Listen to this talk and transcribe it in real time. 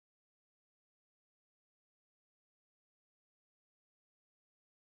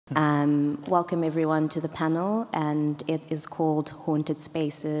Welcome everyone to the panel, and it is called Haunted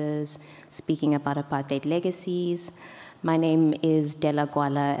Spaces, Speaking About Apartheid Legacies. My name is Dela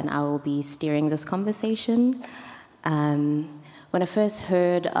Gwala, and I will be steering this conversation. When I first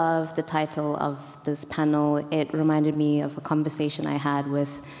heard of the title of this panel, it reminded me of a conversation I had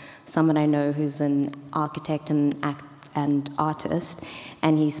with someone I know who's an architect and artist,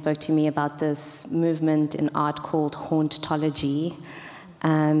 and he spoke to me about this movement in art called hauntology.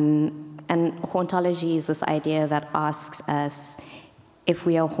 And hauntology is this idea that asks us if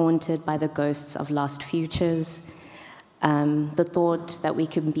we are haunted by the ghosts of lost futures, the thought that we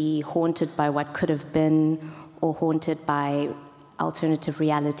can be haunted by what could have been, or haunted by alternative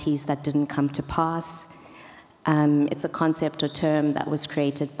realities that didn't come to pass. It's a concept or term that was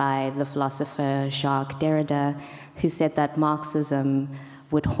created by the philosopher Jacques Derrida, who said that Marxism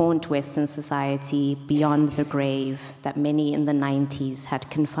would haunt Western society beyond the grave that many in the 90s had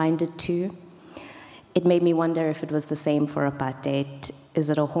confined it to. It made me wonder if it was the same for apartheid. Is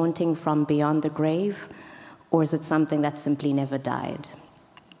it a haunting from beyond the grave, or is it something that simply never died?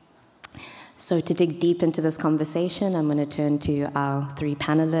 So to dig deep into this conversation, I'm going to turn to our three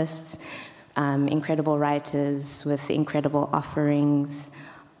panelists, incredible writers with incredible offerings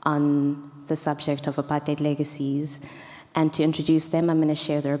on the subject of apartheid legacies. And to introduce them, I'm going to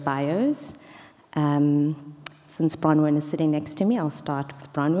share their bios. Since Bronwyn is sitting next to me, I'll start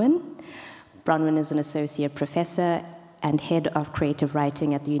with Bronwyn. Bronwyn is an associate professor and head of creative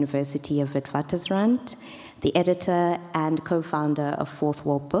writing at the University of Witwatersrand, the editor and co-founder of Fourth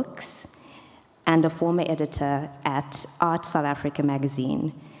Wall Books, and a former editor at Art South Africa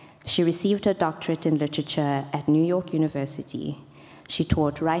magazine. She received her doctorate in literature at New York University. She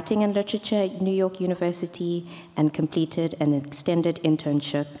taught writing and literature at New York University and completed an extended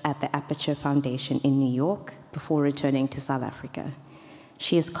internship at the Aperture Foundation in New York before returning to South Africa.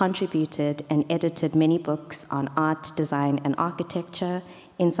 She has contributed and edited many books on art, design, and architecture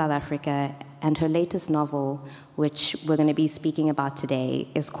in South Africa, and her latest novel, which we're going to be speaking about today,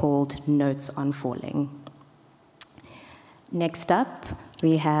 is called Notes on Falling. Next up,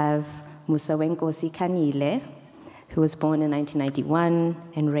 we have Musawenkosi Khanyile, who was born in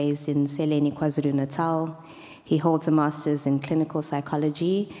 1991 and raised in Seleni, KwaZulu-Natal. He holds a master's in clinical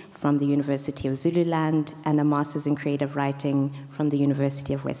psychology from the University of Zululand and a master's in creative writing from the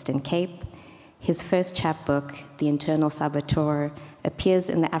University of Western Cape. His first chapbook, The Internal Saboteur, appears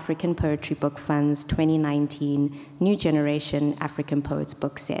in the African Poetry Book Fund's 2019 New Generation African Poets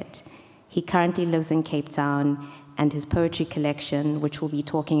book set. He currently lives in Cape Town, and his poetry collection, which we'll be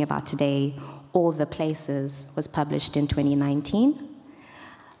talking about today, All the Places, was published in 2019.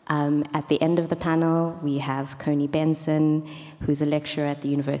 At the end of the panel, we have Koni Benson, who's a lecturer at the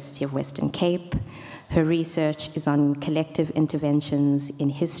University of Western Cape. Her research is on collective interventions in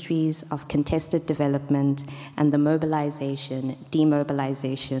histories of contested development and the mobilization,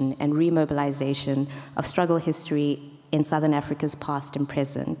 demobilization, and remobilization of struggle history in Southern Africa's past and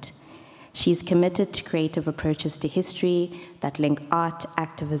present. She's committed to creative approaches to history that link art,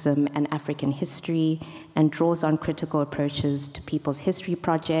 activism, and African history, and draws on critical approaches to people's history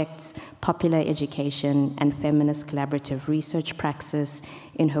projects, popular education, and feminist collaborative research praxis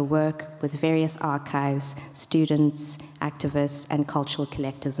in her work with various archives, students, activists, and cultural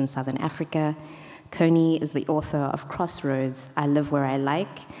collectives in Southern Africa. Koni is the author of Crossroads, I Live Where I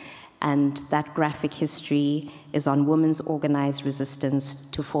Like, and that graphic history is on women's organized resistance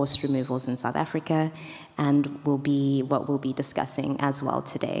to forced removals in South Africa, and will be what we'll be discussing as well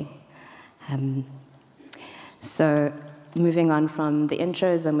today. So moving on from the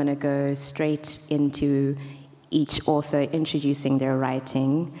intros, I'm going to go straight into each author introducing their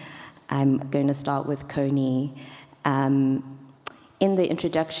writing. I'm going to start with Koni. In the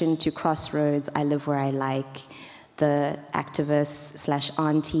introduction to Crossroads, I Live Where I Like, the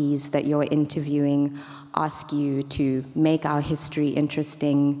activists/aunties that you're interviewing ask you to make our history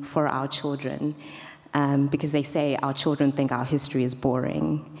interesting for our children, because they say our children think our history is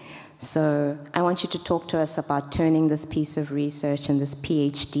boring. So I want you to talk to us about turning this piece of research and this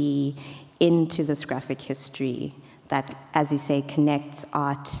PhD into this graphic history that, as you say, connects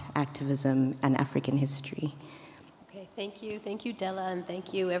art, activism, and African history. Okay, thank you, Dela, and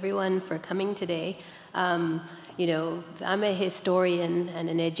thank you everyone for coming today. You know, I'm a historian and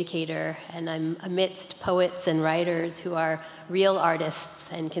an educator, and I'm amidst poets and writers who are real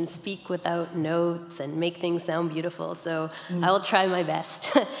artists and can speak without notes and make things sound beautiful, so I will try my best.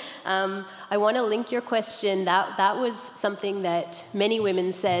 I want to link your question. That was something that many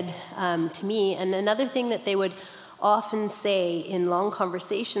women said to me, and another thing that they would often say in long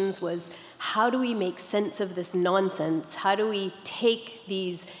conversations was, how do we make sense of this nonsense? How do we take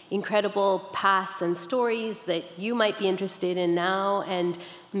these incredible pasts and stories that you might be interested in now and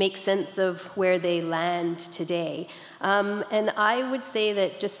make sense of where they land today? And I would say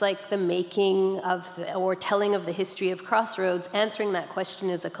that just like the making of or telling of the history of Crossroads, answering that question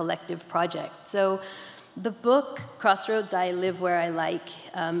is a collective project. So the book, Crossroads, I Live Where I Like,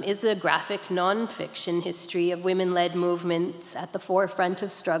 is a graphic nonfiction history of women-led movements at the forefront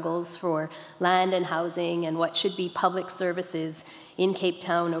of struggles for land and housing and what should be public services in Cape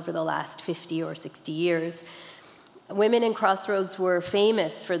Town over the last 50 or 60 years. Women in Crossroads were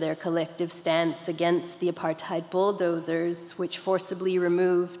famous for their collective stance against the apartheid bulldozers, which forcibly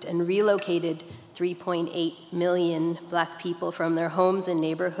removed and relocated 3.8 million Black people from their homes and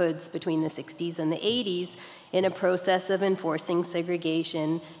neighborhoods between the 60s and the 80s in a process of enforcing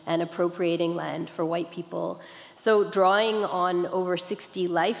segregation and appropriating land for white people. So drawing on over 60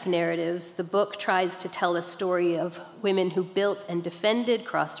 life narratives, the book tries to tell a story of women who built and defended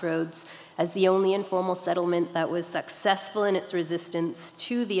Crossroads as the only informal settlement that was successful in its resistance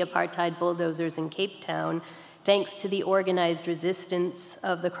to the apartheid bulldozers in Cape Town, thanks to the organized resistance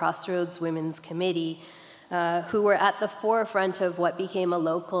of the Crossroads Women's Committee, who were at the forefront of what became a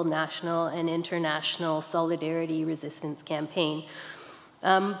local, national, and international solidarity resistance campaign.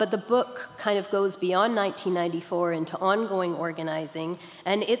 But the book kind of goes beyond 1994 into ongoing organizing,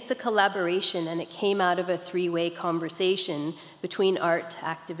 and it's a collaboration, and it came out of a three-way conversation between art,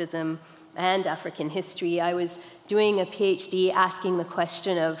 activism, and African history. I was doing a PhD asking the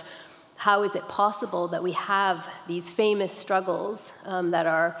question of how is it possible that we have these famous struggles that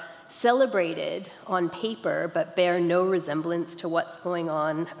are celebrated on paper but bear no resemblance to what's going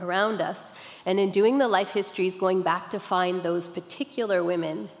on around us. And in doing the life histories, going back to find those particular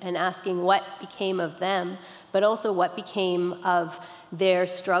women and asking what became of them, but also what became of their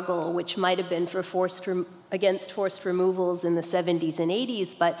struggle, which might have been for against forced removals in the 70s and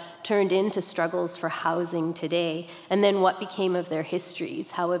 80s, but turned into struggles for housing today. And then what became of their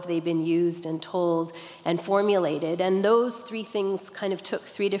histories? How have they been used and told and formulated? And those three things kind of took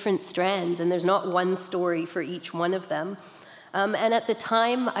three different strands, and there's not one story for each one of them. And at the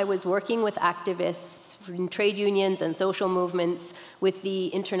time, I was working with activists in trade unions and social movements with the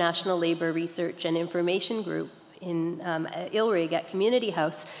International Labor Research and Information Group in Ilrig at Community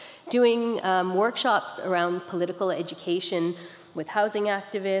House, doing workshops around political education with housing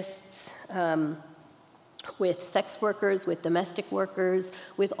activists, with sex workers, with domestic workers,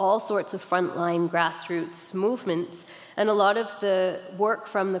 with all sorts of frontline grassroots movements. And a lot of the work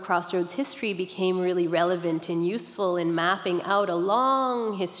from the Crossroads history became really relevant and useful in mapping out a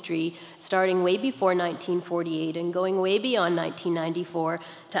long history starting way before 1948 and going way beyond 1994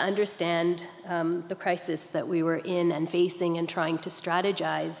 to understand the crisis that we were in and facing and trying to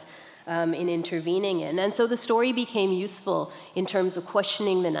strategize in intervening in. And so the story became useful in terms of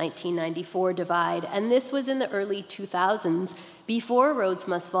questioning the 1994 divide. And this was in the early 2000s, before Roads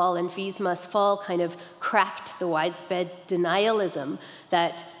Must Fall and Fees Must Fall kind of cracked the widespread denialism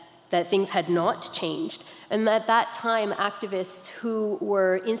that things had not changed. And at that time, activists who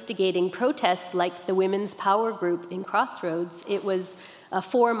were instigating protests like the Women's Power Group in Crossroads, it was a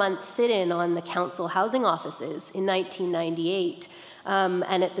 4-month sit-in on the council housing offices in 1998.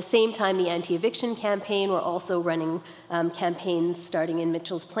 And at the same time, the anti-eviction campaign were also running campaigns starting in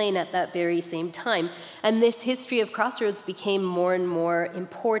Mitchell's Plain at that very same time. And this history of Crossroads became more and more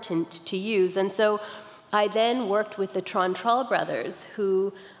important to use. And so I then worked with the Tron-Trol brothers,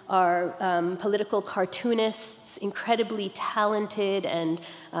 who are political cartoonists, incredibly talented and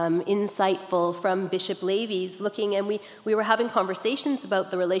insightful from Bishop Levy's, looking, and we were having conversations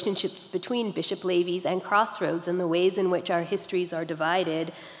about the relationships between Bishop Levy's and Crossroads and the ways in which our histories are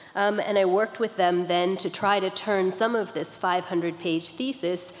divided. And I worked with them then to try to turn some of this 500-page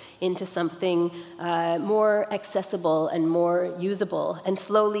thesis into something more accessible and more usable. And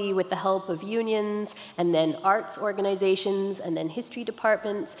slowly, with the help of unions, and then arts organizations, and then history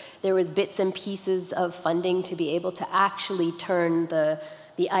departments, there was bits and pieces of funding to be able to actually turn the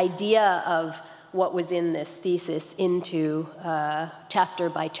idea of what was in this thesis into chapter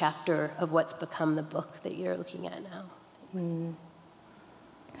by chapter of what's become the book that you're looking at now. Thanks.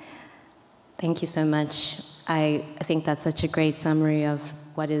 Thank you so much. I think that's such a great summary of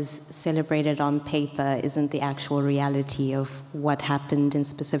what is celebrated on paper isn't the actual reality of what happened in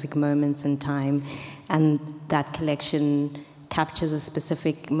specific moments in time. And that collection captures a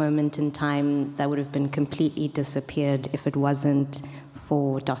specific moment in time that would have been completely disappeared if it wasn't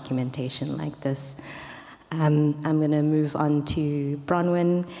for documentation like this. I'm going to move on to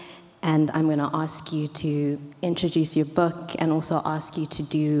Bronwyn. And I'm going to ask you to introduce your book and also ask you to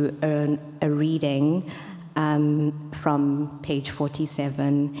do a reading from page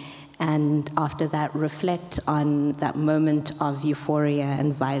 47. And after that, reflect on that moment of euphoria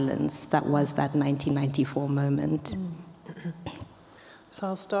and violence that was that 1994 moment. So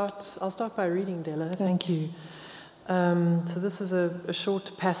I'll start by reading, Dela. Thank you. So this is a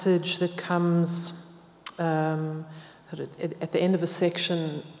short passage that comes at the end of a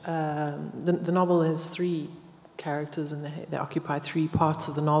section. The novel has three characters, and they occupy three parts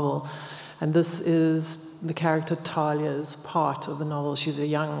of the novel. And this is the character Talia's part of the novel. She's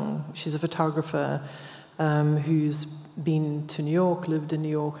a photographer who's been to New York, lived in New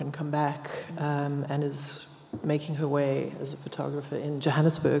York, and come back, and is making her way as a photographer in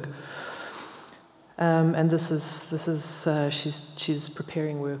Johannesburg. And she's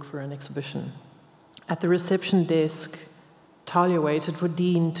preparing work for an exhibition. At the reception desk, Talia waited for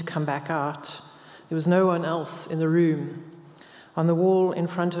Dean to come back out. There was no one else in the room. On the wall in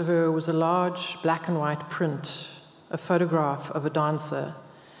front of her was a large black and white print, a photograph of a dancer.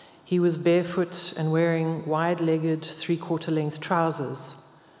 He was barefoot and wearing wide-legged, three-quarter-length trousers.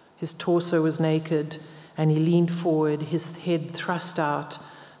 His torso was naked, and he leaned forward, his head thrust out,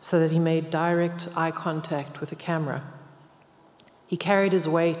 so that he made direct eye contact with the camera. He carried his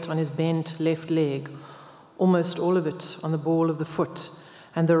weight on his bent left leg, almost all of it on the ball of the foot,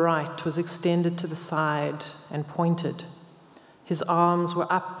 and the right was extended to the side and pointed. His arms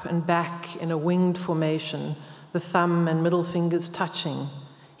were up and back in a winged formation, the thumb and middle fingers touching.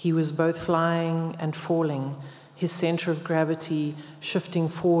 He was both flying and falling, his center of gravity shifting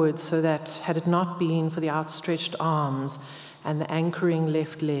forward so that, had it not been for the outstretched arms and the anchoring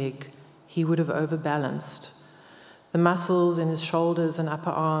left leg, he would have overbalanced. The muscles in his shoulders and upper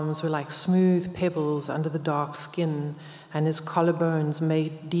arms were like smooth pebbles under the dark skin, and his collarbones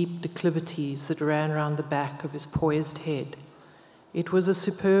made deep declivities that ran round the back of his poised head. It was a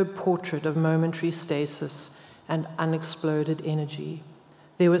superb portrait of momentary stasis and unexploded energy.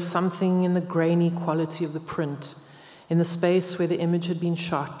 There was something in the grainy quality of the print, in the space where the image had been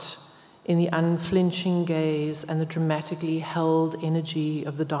shot, in the unflinching gaze and the dramatically held energy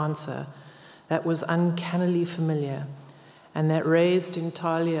of the dancer that was uncannily familiar, and that raised in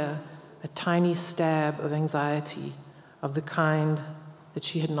Talia a tiny stab of anxiety of the kind that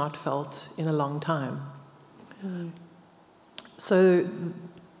she had not felt in a long time. So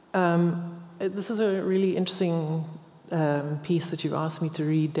this is a really interesting piece that you've asked me to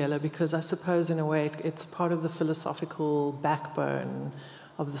read, Dela, because I suppose in a way it's part of the philosophical backbone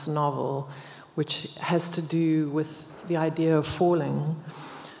of this novel, which has to do with the idea of falling,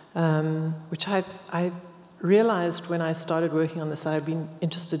 which I realized when I started working on this that I'd been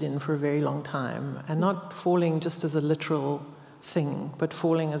interested in for a very long time, and not falling just as a literal thing, but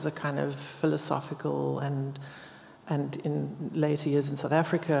falling as a kind of philosophical and in later years in South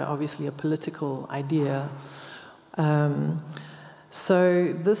Africa, obviously a political idea.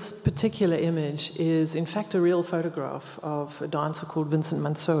 So this particular image is, in fact, a real photograph of a dancer called Vincent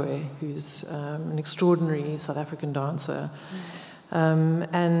Mansoe, who's an extraordinary South African dancer.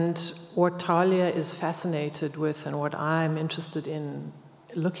 And what Talia is fascinated with, and what I'm interested in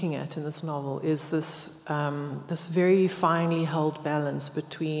looking at in this novel, is this very finely held balance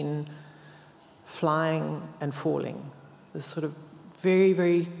between flying and falling. This sort of very,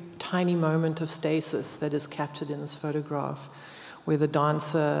 very tiny moment of stasis that is captured in this photograph, where the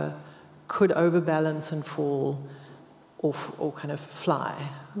dancer could overbalance and fall, or kind of fly.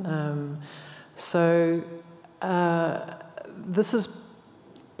 This is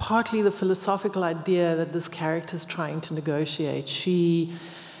partly the philosophical idea that this character is trying to negotiate. She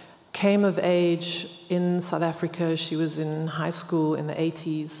came of age in South Africa. She was in high school in the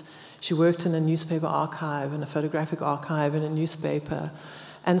 80s. She worked in a newspaper archive, in a photographic archive in a newspaper.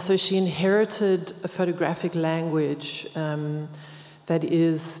 And so she inherited a photographic language that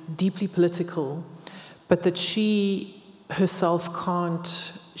is deeply political, but that she herself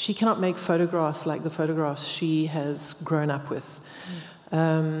cannot make photographs like the photographs she has grown up with.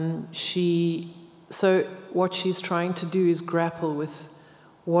 So what she's trying to do is grapple with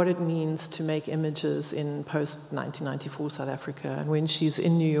what it means to make images in post-1994 South Africa. And when she's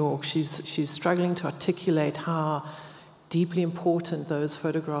in New York, she's struggling to articulate how deeply important those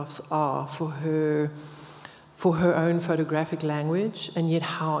photographs are for her own photographic language, and yet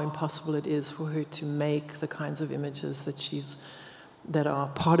how impossible it is for her to make the kinds of images that are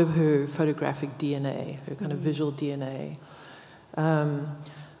part of her photographic DNA, her kind of visual DNA.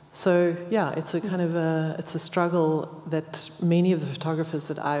 So yeah, it's a kind of it's a struggle that many of the photographers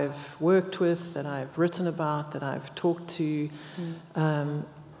that I've worked with, that I've written about, that I've talked to,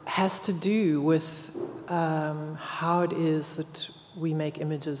 has to do with how it is that we make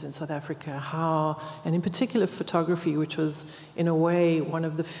images in South Africa, and in particular photography, which was in a way one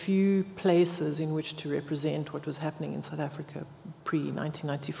of the few places in which to represent what was happening in South Africa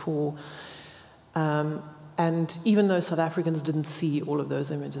pre-1994. And even though South Africans didn't see all of those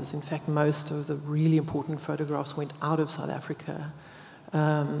images, in fact, most of the really important photographs went out of South Africa.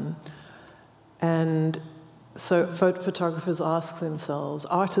 And so photographers ask themselves,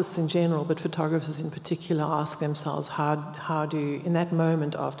 artists in general, but photographers in particular ask themselves, how do, in that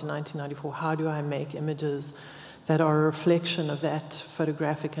moment after 1994, how do I make images that are a reflection of that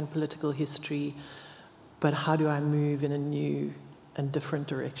photographic and political history, but how do I move in a new and different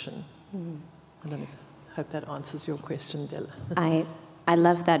direction? I don't know. I hope that answers your question, Dela. I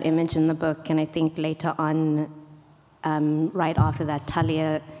love that image in the book, and I think later on, right after that,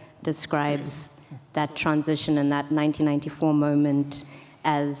 Talia describes that transition and that 1994 moment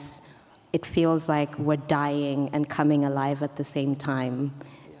as it feels like we're dying and coming alive at the same time.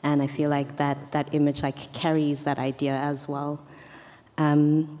 And I feel like that image like carries that idea as well.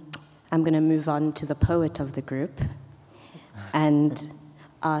 I'm going to move on to the poet of the group and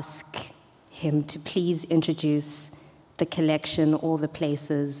ask him to please introduce the collection, All the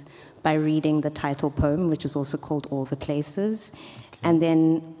Places, by reading the title poem, which is also called All the Places. Okay. And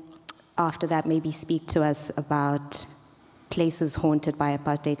then after that, maybe speak to us about places haunted by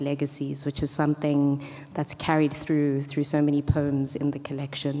apartheid legacies, which is something that's carried through so many poems in the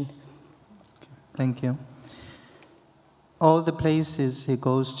collection. Thank you. All the places he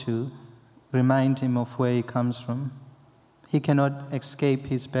goes to remind him of where he comes from. He cannot escape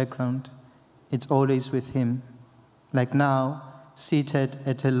his background. It's always with him. Like now, seated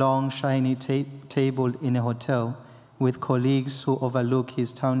at a long, shiny table in a hotel with colleagues who overlook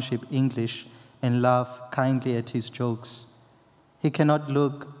his township English and laugh kindly at his jokes. He cannot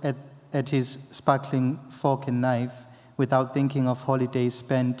look at his sparkling fork and knife without thinking of holidays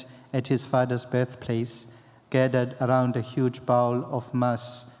spent at his father's birthplace, gathered around a huge bowl of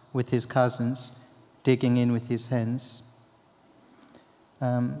mass with his cousins, digging in with his hands.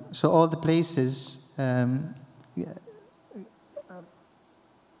 So all the places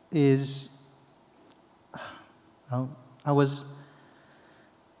is, the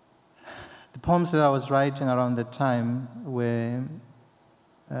poems that I was writing around that time were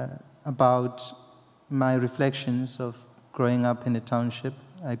about my reflections of growing up in a township.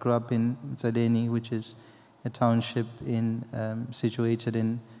 I grew up in Tzadeni, which is a township situated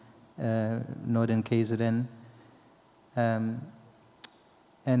in northern KZN.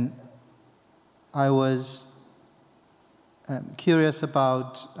 And I was curious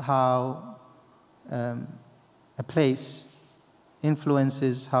about how a place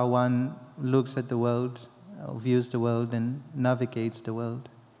influences how one looks at the world, views the world, and navigates the world.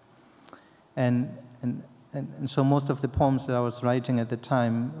 And so most of the poems that I was writing at the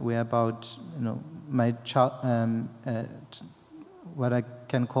time were about, my what I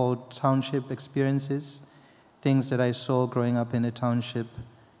can call township experiences, things that I saw growing up in a township.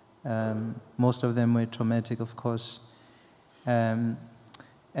 Most of them were traumatic, of course. And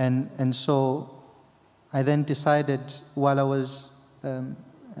so I then decided, while I was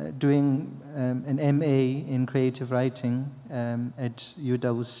doing an MA in creative writing at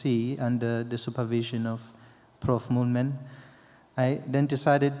UWC under the supervision of Prof. Moonman, I then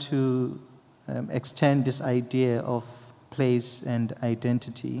decided to extend this idea of place and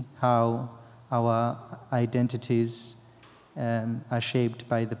identity, how our identities are shaped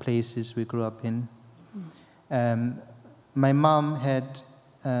by the places we grew up in. My mom had,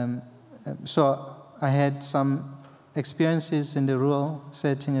 so I had some experiences in the rural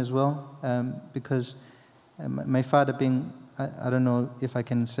setting as well, because my father, being, I don't know if I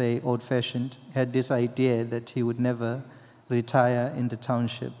can say old-fashioned, had this idea that he would never retire in the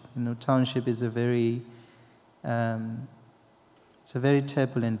township. Township is a very, it's a very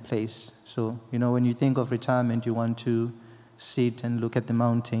turbulent place. So, when you think of retirement, you want to sit and look at the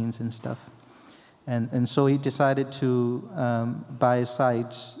mountains and stuff. And so he decided to buy a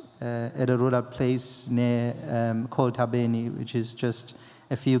site at a rural place near called Habeni, which is just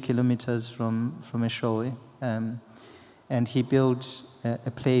a few kilometers from Eshowe. And he built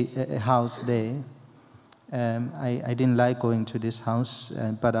a house there. I didn't like going to this house,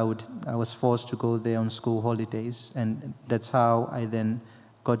 but I was forced to go there on school holidays, and that's how I then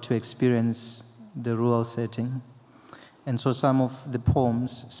got to experience the rural setting. And so some of the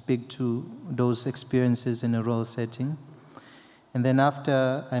poems speak to those experiences in a rural setting. And then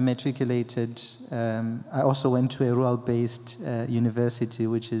after I matriculated, I also went to a rural-based university,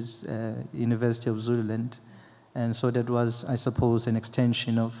 which is University of Zululand, And so that was, I suppose, an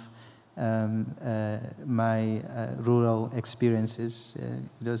extension of my rural experiences.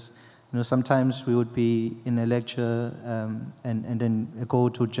 It was, sometimes we would be in a lecture and then go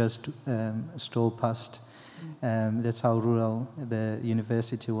to just stroll past. That's how rural the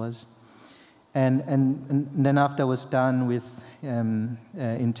university was. And then after I was done with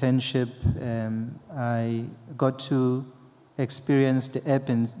internship, I got to experience the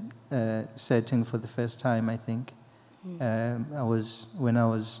urban setting for the first time, I think. I'm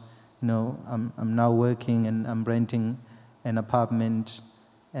now working and I'm renting an apartment,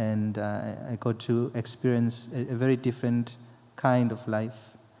 and I got to experience a very different kind of life.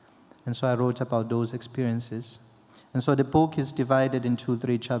 And so I wrote about those experiences. And so the book is divided into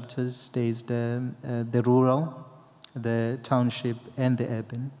 3 chapters. There's the rural, the township, and the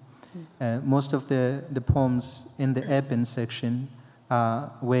urban. Most of the poems in the urban section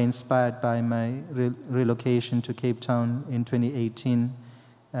were inspired by my relocation to Cape Town in 2018.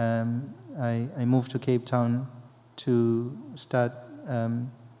 I moved to Cape Town to start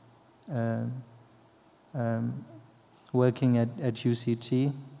working at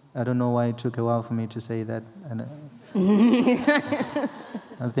UCT. I don't know why it took a while for me to say that. And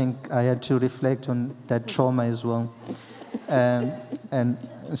I think I had to reflect on that trauma as well. And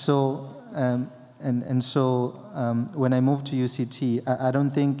so when I moved to UCT, I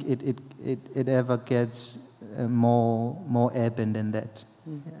don't think it ever gets more urban than that.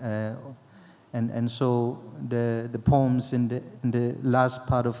 And so the poems in the last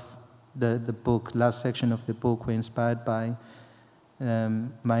part of the book, last section of the book, were inspired by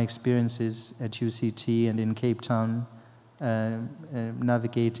my experiences at UCT and in Cape Town,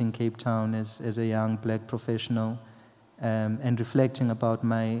 navigating Cape Town as a young black professional, and reflecting about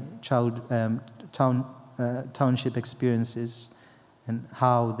my township experiences and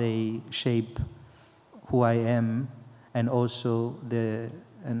how they shape who I am, and also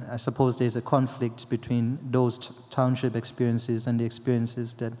and I suppose there's a conflict between those township experiences and the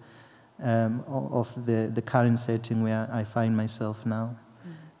experiences that of the current setting where I find myself now.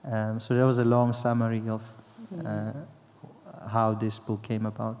 So that was a long summary of how this book came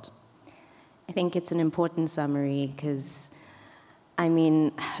about. I think it's an important summary because, I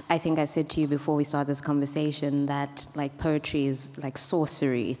think I said to you before we started this conversation that poetry is like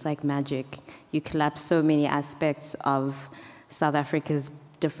sorcery. It's like magic. You collapse so many aspects of South Africa's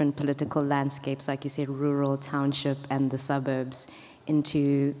different political landscapes, like you said, rural, township, and the suburbs,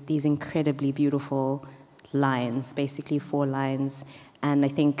 into these incredibly beautiful lines, basically 4 lines. And I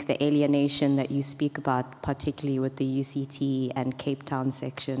think the alienation that you speak about, particularly with the UCT and Cape Town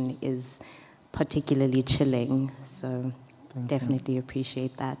section, is particularly chilling. So definitely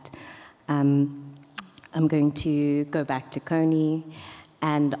appreciate that. I'm going to go back to Koni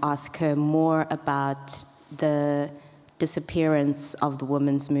and ask her more about the disappearance of the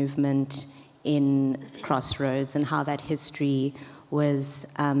women's movement in Crossroads and how that history was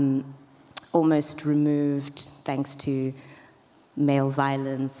almost removed thanks to male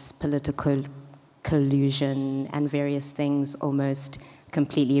violence, political collusion, and various things, almost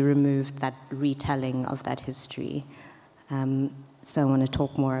completely removed that retelling of that history. So I want to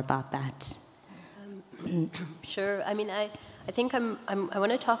talk more about that. Sure. I think I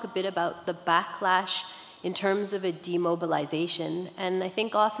want to talk a bit about the backlash in terms of a demobilization. And I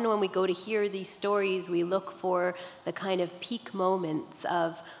think often when we go to hear these stories, we look for the kind of peak moments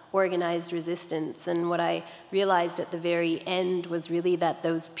of organized resistance. And what I realized at the very end was really that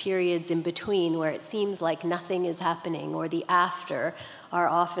those periods in between where it seems like nothing is happening, or the after, are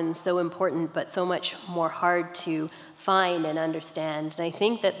often so important but so much more hard to find and understand. And I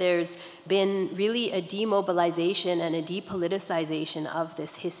think that there's been really a demobilization and a depoliticization of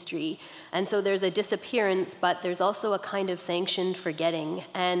this history. And so there's a disappearance, but there's also a kind of sanctioned forgetting.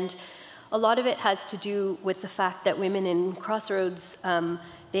 And a lot of it has to do with the fact that women in Crossroads,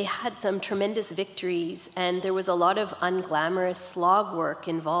 they had some tremendous victories, and there was a lot of unglamorous slog work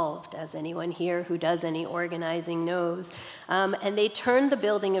involved, as anyone here who does any organizing knows. And they turned the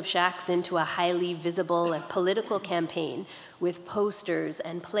building of shacks into a highly visible and political campaign with posters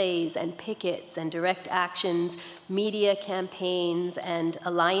and plays and pickets and direct actions, media campaigns and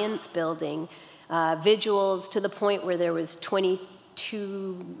alliance building, vigils, to the point where there was 22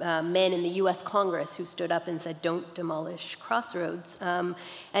 men in the US Congress who stood up and said, "Don't demolish Crossroads." And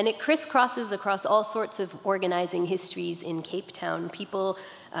it crisscrosses across all sorts of organizing histories in Cape Town. People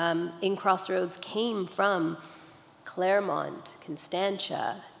in Crossroads came from Claremont,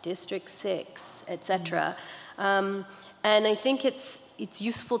 Constantia, District 6, etc. And I think it's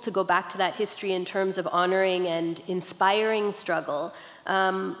useful to go back to that history in terms of honoring and inspiring struggle,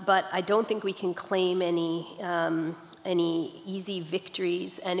 but I don't think we can claim any easy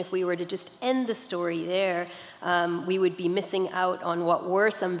victories, and if we were to just end the story there, we would be missing out on what were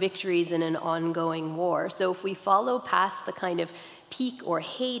some victories in an ongoing war. So if we follow past the kind of peak or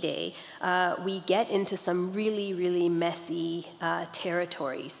heyday, we get into some really, really messy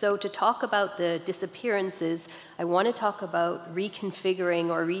territory. So to talk about the disappearances, I want to talk about reconfiguring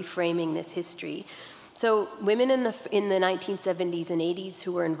or reframing this history. So women in the 1970s and 80s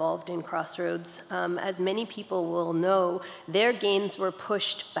who were involved in Crossroads, as many people will know, their gains were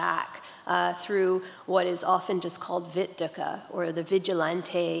pushed back through what is often just called Vitduka, or the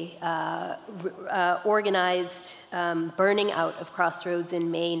vigilante organized burning out of Crossroads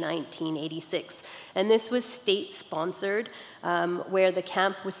in May 1986. And this was state-sponsored, where the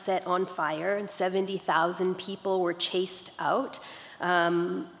camp was set on fire and 70,000 people were chased out.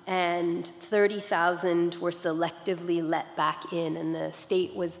 And 30,000 were selectively let back in, and the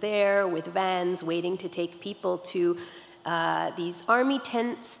state was there with vans waiting to take people to these army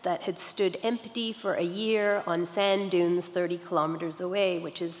tents that had stood empty for a year on sand dunes 30 kilometers away,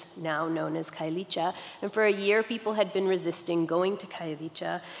 which is now known as Khanyile. And for a year, people had been resisting going to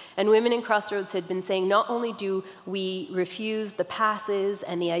Khanyile. And women in Crossroads had been saying, not only do we refuse the passes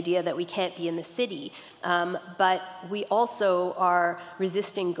and the idea that we can't be in the city, but we also are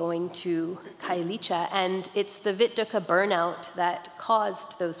resisting going to Khanyile. And it's the Vitduka burnout that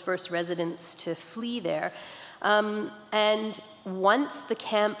caused those first residents to flee there. And once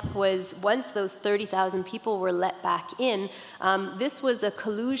those 30,000 people were let back in, this was a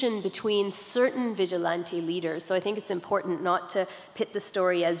collusion between certain vigilante leaders. So I think it's important not to pit the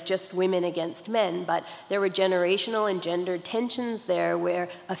story as just women against men, but there were generational and gendered tensions there where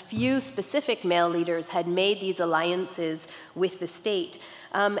a few specific male leaders had made these alliances with the state.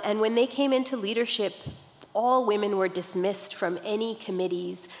 And when they came into leadership, all women were dismissed from any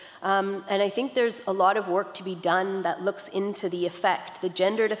committees. And I think there's a lot of work to be done that looks into the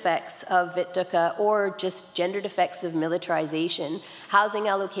gendered effects of Vitduka, or just gendered effects of militarization. Housing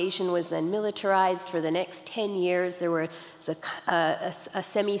allocation was then militarized for the next 10 years. There was a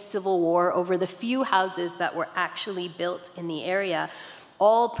semi-civil war over the few houses that were actually built in the area.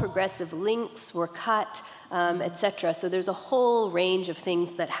 All progressive links were cut, etc. So there's a whole range of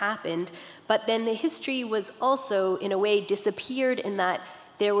things that happened. But then the history was also, in a way, disappeared in that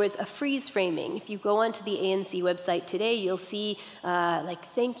there was a freeze framing. If you go onto the ANC website today, you'll see,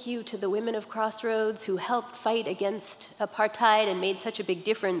 thank you to the women of Crossroads who helped fight against apartheid and made such a big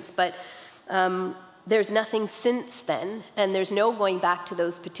difference. But there's nothing since then, and there's no going back to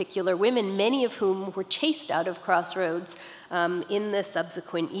those particular women, many of whom were chased out of Crossroads in the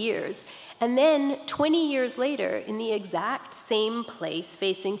subsequent years. And then 20 years later, in the exact same place,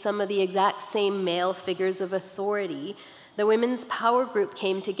 facing some of the exact same male figures of authority, the Women's Power Group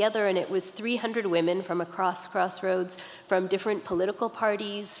came together, and it was 300 women from across Crossroads, from different political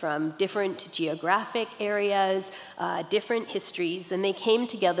parties, from different geographic areas, different histories, and they came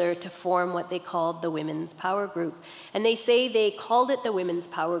together to form what they called the Women's Power Group. And they say they called it the Women's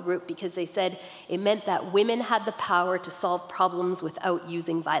Power Group because they said it meant that women had the power to solve problems without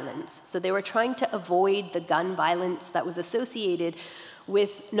using violence. So they were trying to avoid the gun violence that was associated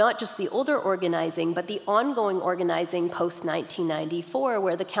with not just the older organizing, but the ongoing organizing post-1994,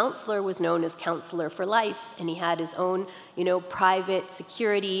 where the counselor was known as Counselor for Life, and he had his own, private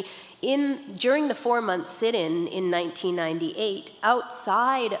security. During the 4-month sit-in in 1998,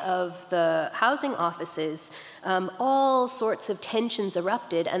 outside of the housing offices, all sorts of tensions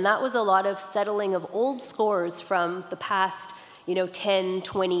erupted, and that was a lot of settling of old scores from the past 10,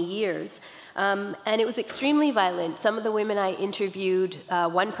 20 years. And it was extremely violent. Some of the women I interviewed,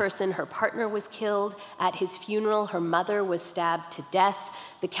 one person, her partner was killed. At his funeral, her mother was stabbed to death.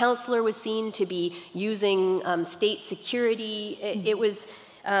 The counselor was seen to be using state security. It was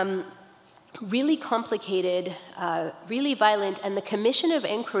really complicated, really violent, and the Commission of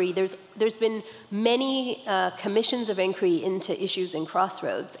Inquiry, there's been many commissions of inquiry into issues in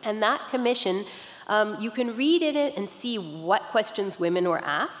Crossroads, and that commission, you can read in it and see what questions women were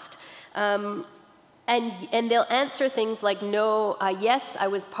asked. And they'll answer things like, no, yes,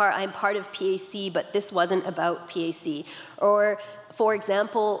 I'm part of PAC, but this wasn't about PAC. Or, for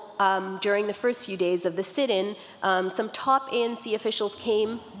example, during the first few days of the sit-in, some top ANC officials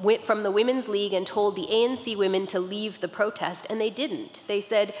went from the Women's League and told the ANC women to leave the protest, and they didn't. They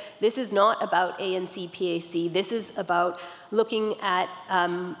said, this is not about ANC PAC, this is about looking at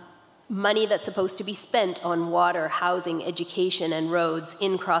money that's supposed to be spent on water, housing, education, and roads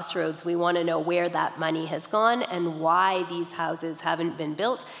in Crossroads. We want to know where that money has gone and why these houses haven't been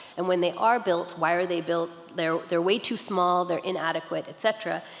built. And when they are built, why are they built? They're way too small, they're inadequate,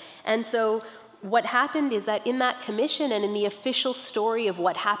 etc. And so what happened is that in that commission and in the official story of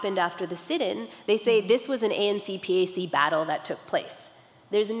what happened after the sit-in, they say this was an ANC-PAC battle that took place.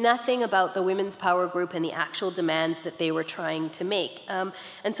 There's nothing about the Women's Power Group and the actual demands that they were trying to make.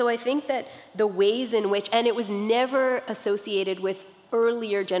 And so I think that the ways in which, and it was never associated with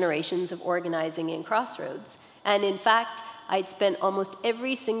earlier generations of organizing in Crossroads. And in fact, I'd spent almost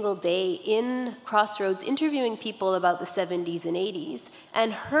every single day in Crossroads interviewing people about the 70s and 80s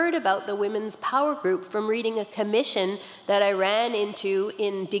and heard about the Women's Power Group from reading a commission that I ran into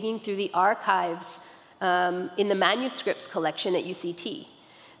in digging through the archives in the manuscripts collection at UCT.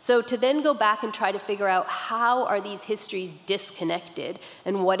 So to then go back and try to figure out how are these histories disconnected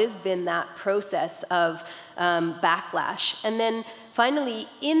and what has been that process of backlash. And then finally,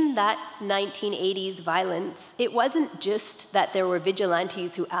 in that 1980s violence, it wasn't just that there were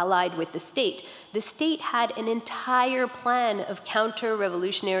vigilantes who allied with the state. The state had an entire plan of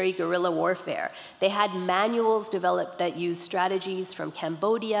counter-revolutionary guerrilla warfare. They had manuals developed that used strategies from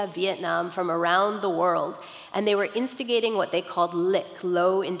Cambodia, Vietnam, from around the world, and they were instigating what they called LIC,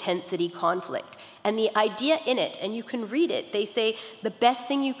 low-intensity conflict. And the idea in it, and you can read it, they say the best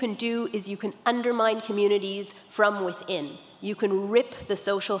thing you can do is you can undermine communities from within. You can rip the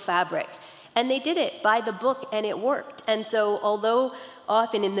social fabric. And they did it by the book, and it worked. And so although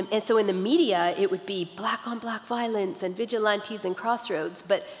often in the media, it would be black on black violence and vigilantes and Crossroads,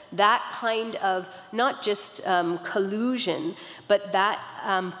 but that kind of, not just collusion, but that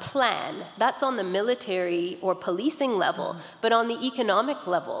plan, that's on the military or policing level, but on the economic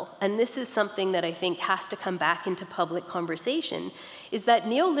level, and this is something that I think has to come back into public conversation, is that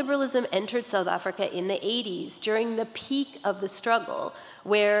neoliberalism entered South Africa in the 80s during the peak of the struggle,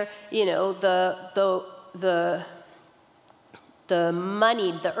 where, you know, the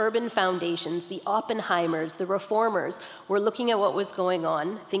money, the urban foundations, the Oppenheimers, the reformers were looking at what was going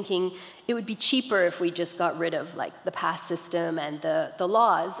on, thinking it would be cheaper if we just got rid of like the pass system and the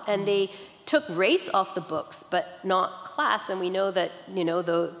laws, and they took race off the books, but not class, and we know that, you know,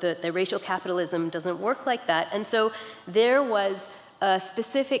 the racial capitalism doesn't work like that, and so there was a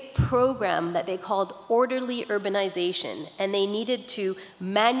specific program that they called orderly urbanization, and they needed to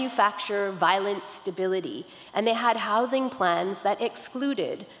manufacture violent stability. And they had housing plans that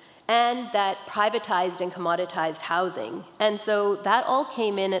excluded and that privatized and commoditized housing. And so that all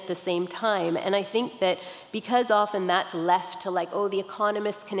came in at the same time. And I think that because often that's left to like, oh, the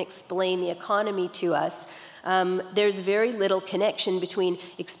economists can explain the economy to us, there's very little connection between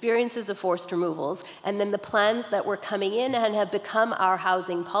experiences of forced removals and then the plans that were coming in and have become our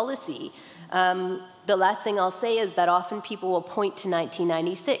housing policy. The last thing I'll say is that often people will point to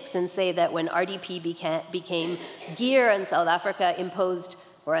 1996 and say that when RDP became GEAR and South Africa imposed,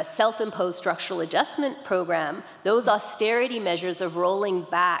 or a self-imposed structural adjustment program, those austerity measures of rolling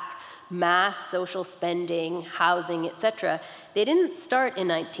back mass social spending, housing, etc., they didn't start in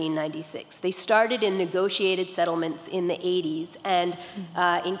 1996. They started in negotiated settlements in the 80s. And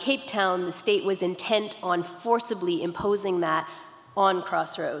in Cape Town, the state was intent on forcibly imposing that on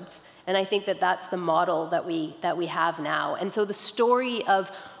Crossroads. And I think that that's the model that we have now. And so the story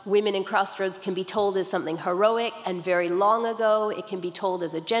of women in Crossroads can be told as something heroic and very long ago. It can be told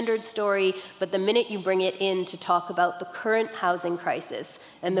as a gendered story. But the minute you bring it in to talk about the current housing crisis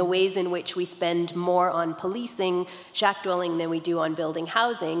and the ways in which we spend more on policing, shack dwelling than we do on building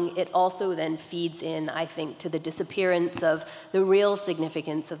housing, it also then feeds in, I think, to the disappearance of the real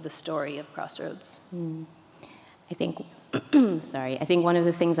significance of the story of Crossroads. I think I think one of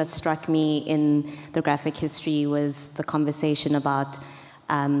the things that struck me in the graphic history was the conversation about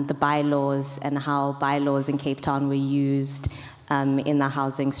the bylaws and how bylaws in Cape Town were used in the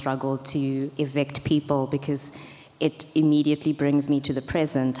housing struggle to evict people, because it immediately brings me to the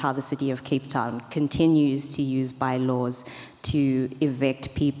present, how the city of Cape Town continues to use bylaws to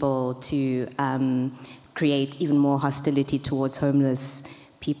evict people, to create even more hostility towards homeless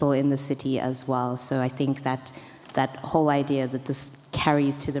people in the city as well. So I think that that whole idea that this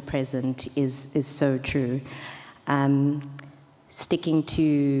carries to the present is so true. Sticking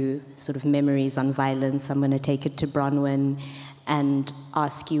to sort of memories on violence, I'm going to take it to Bronwyn and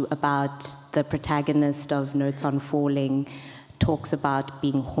ask you about the protagonist of Notes on Falling, talks about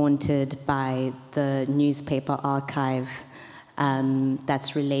being haunted by the newspaper archive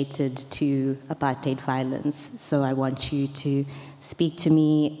that's related to apartheid violence. So I want you to speak to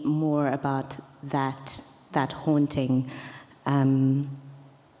me more about that haunting.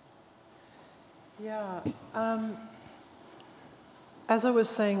 Yeah. As I was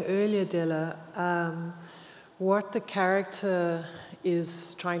saying earlier, Dela, what the character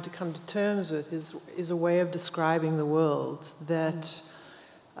is trying to come to terms with is a way of describing the world that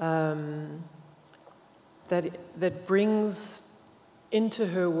that brings into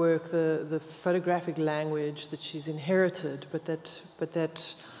her work the photographic language that she's inherited, but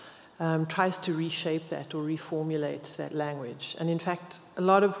that tries to reshape that or reformulate that language. And in fact, a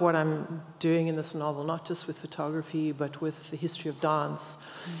lot of what I'm doing in this novel, not just with photography, but with the history of dance,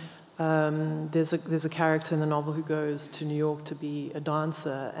 there's a character in the novel who goes to New York to be a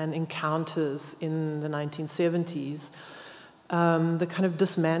dancer and encounters in the 1970s the kind of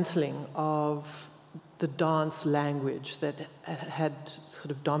dismantling of the dance language that had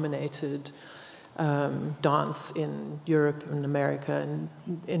sort of dominated dance in Europe and America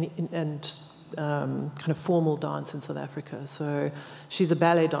and kind of formal dance in South Africa. So she's a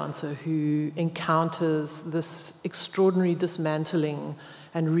ballet dancer who encounters this extraordinary dismantling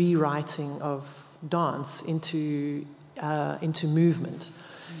and rewriting of dance into movement,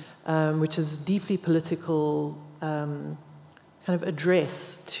 which is deeply political kind of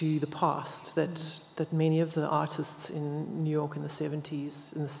address to the past that many of the artists in New York in the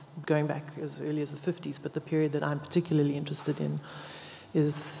 70s, going back as early as the 50s, but the period that I'm particularly interested in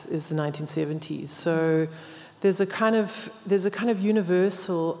is the 1970s. So there's a kind of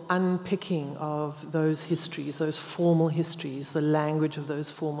universal unpicking of those histories, those formal histories, the language of those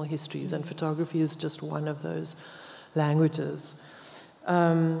formal histories, and photography is just one of those languages.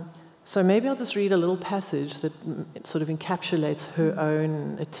 So maybe I'll just read a little passage that sort of encapsulates her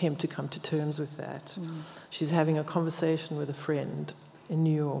own attempt to come to terms with that. She's having a conversation with a friend in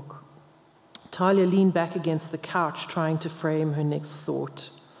New York. Talia leaned back against the couch, trying to frame her next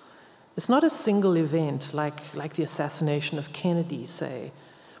thought. It's not a single event like the assassination of Kennedy, say,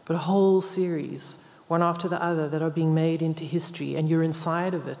 but a whole series, one after the other, that are being made into history, and you're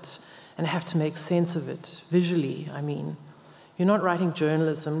inside of it and have to make sense of it, visually, I mean. You're not writing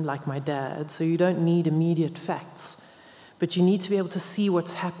journalism like my dad, so you don't need immediate facts, but you need to be able to see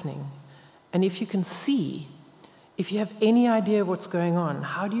what's happening. And if you can see, if you have any idea of what's going on,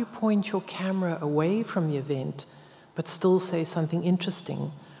 how do you point your camera away from the event, but still say something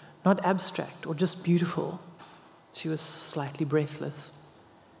interesting, not abstract or just beautiful? She was slightly breathless.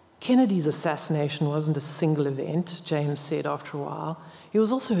 Kennedy's assassination wasn't a single event, James said after a while. It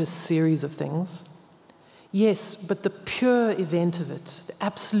was also a series of things. Yes, but the pure event of it, the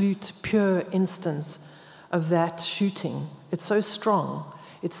absolute pure instance of that shooting, it's so strong.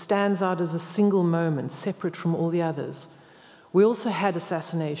 It stands out as a single moment, separate from all the others. We also had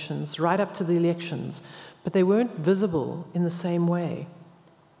assassinations right up to the elections, but they weren't visible in the same way.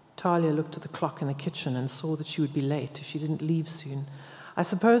 Talia looked at the clock in the kitchen and saw that she would be late if she didn't leave soon. I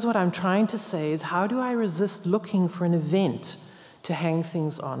suppose what I'm trying to say is, how do I resist looking for an event to hang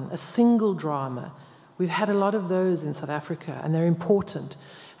things on, a single drama? We've had a lot of those in South Africa, and they're important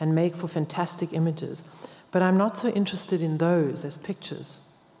and make for fantastic images. But I'm not so interested in those as pictures.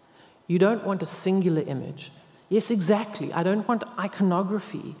 You don't want a singular image. Yes, exactly. I don't want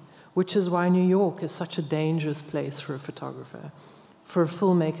iconography, which is why New York is such a dangerous place for a photographer, for a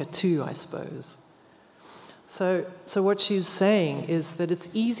filmmaker too, I suppose. So what she's saying is that it's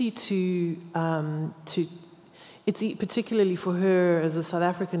easy particularly for her as a South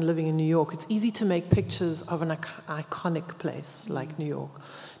African living in New York, it's easy to make pictures of an iconic place like New York,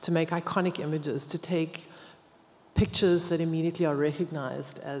 to make iconic images, to take pictures that immediately are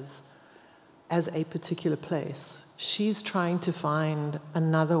recognized as a particular place. She's trying to find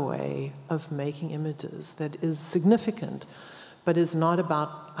another way of making images that is significant, but is not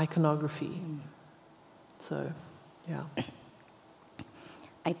about iconography. So, yeah.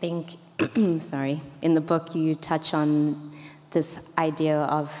 I think, sorry, in the book you touch on this idea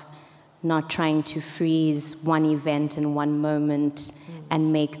of not trying to freeze one event in one moment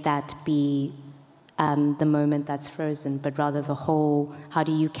and make that be the moment that's frozen, but rather the whole, how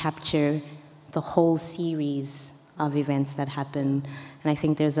do you capture the whole series of events that happen? And I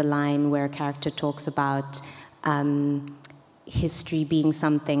think there's a line where a character talks about history being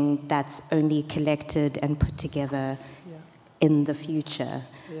something that's only collected and put together in the future,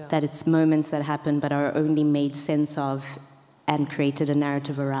 that it's moments that happen but are only made sense of and created a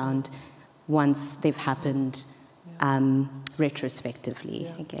narrative around once they've happened retrospectively,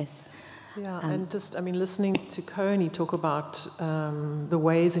 I guess. Yeah, and just, I mean, listening to Koni talk about the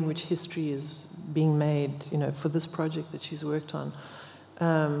ways in which history is being made, you know, for this project that she's worked on,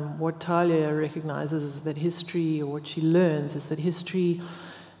 what Talia recognizes is that history, or what she learns is that history,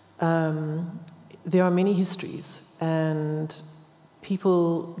 there are many histories, and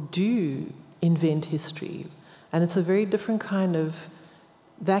people do invent history. And it's a very different kind of,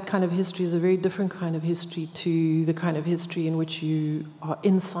 that kind of history is a very different kind of history to the kind of history in which you are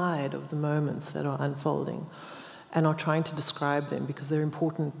inside of the moments that are unfolding and are trying to describe them because they're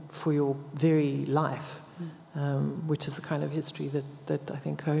important for your very life, which is the kind of history that I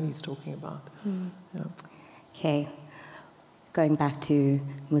think Koni's talking about. Yeah. Okay. Going back to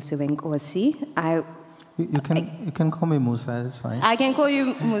Musawenkosi, you can call me Musa, it's fine. I can call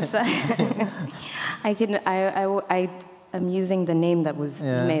you Musa. I'm using the name that was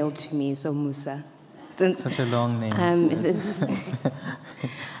emailed to me, so Musa. Such a long name. It is.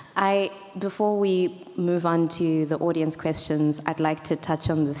 Before we move on to the audience questions, I'd like to touch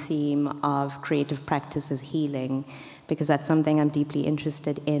on the theme of creative practice as healing, because that's something I'm deeply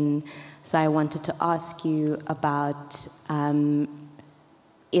interested in. So I wanted to ask you about,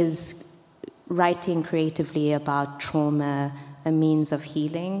 is writing creatively about trauma a means of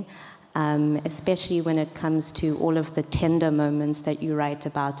healing, especially when it comes to all of the tender moments that you write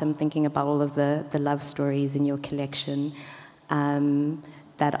about? I'm thinking about all of the love stories in your collection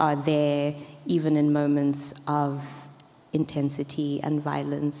that are there even in moments of intensity and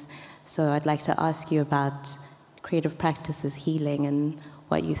violence. So I'd like to ask you about creative practice as healing and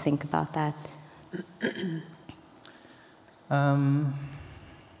what you think about that.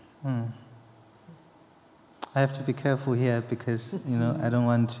 I have to be careful here because, I don't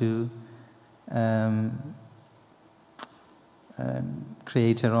want to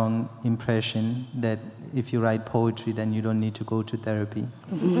create a wrong impression that if you write poetry, then you don't need to go to therapy.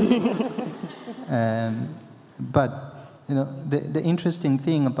 But, the interesting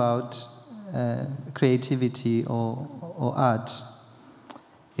thing about creativity or art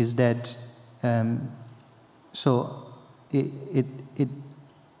is that it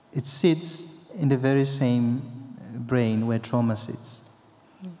sits in the very same brain where trauma sits.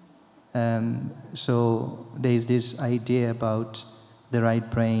 So there's this idea about the right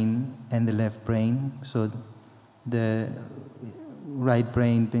brain and the left brain. So the right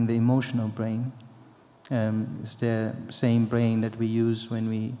brain being the emotional brain. It's the same brain that we use when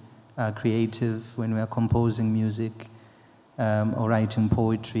we are creative, when we are composing music or writing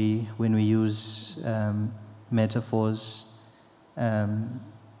poetry, when we use metaphors.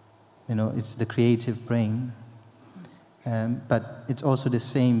 It's the creative brain. But it's also the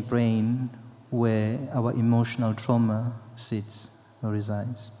same brain where our emotional trauma sits or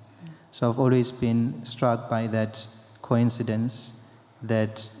resides. So I've always been struck by that coincidence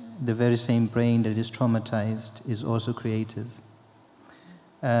that the very same brain that is traumatized is also creative.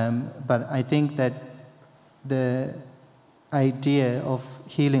 But I think that the idea of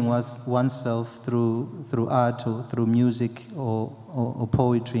healing oneself through art or through music or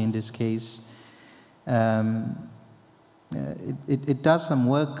poetry in this case, it does some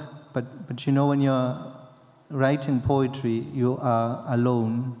work, but when you're writing poetry, you are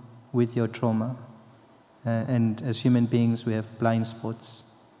alone with your trauma. And as human beings, we have blind spots.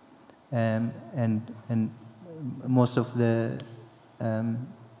 And most of there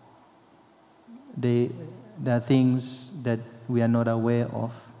are things that we are not aware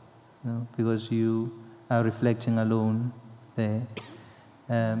of, because you are reflecting alone there.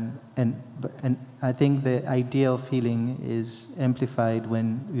 And I think the idea of healing is amplified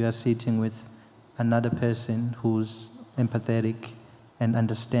when you are sitting with another person who's empathetic and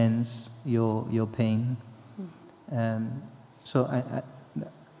understands your pain. So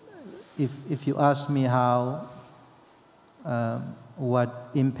if you ask me what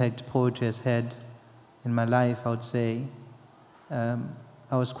impact poetry has had in my life, I would say I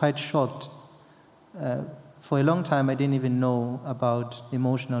was quite shocked. For a long time, I didn't even know about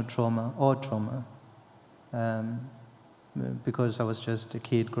emotional trauma or trauma because I was just a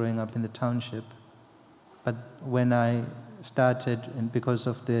kid growing up in the township. But when I started, and because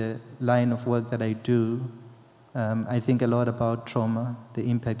of the line of work that I do, I think a lot about trauma, the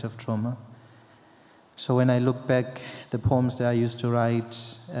impact of trauma. So when I look back, the poems that I used to write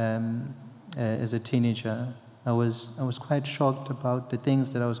as a teenager, I was quite shocked about the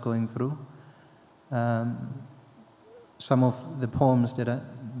things that I was going through. Some of the poems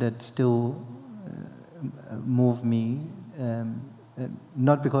that still move me,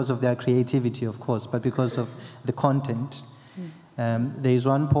 not because of their creativity, of course, but because of the content. There is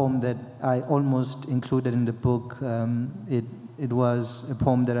one poem that I almost included in the book. It was a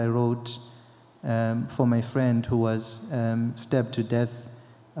poem that I wrote for my friend who was stabbed to death.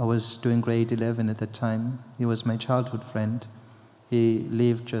 I was doing grade 11 at the time. He was my childhood friend. He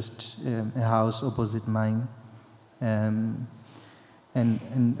lived just a house opposite mine. And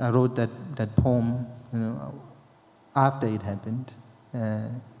I wrote that poem, after it happened.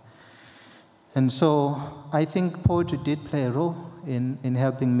 And so I think poetry did play a role in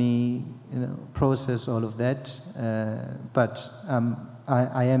helping me, process all of that. But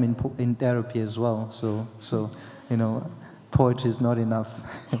I am in therapy as well, so poetry is not enough.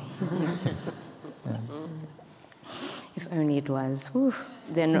 Yeah. If only it was. Whew.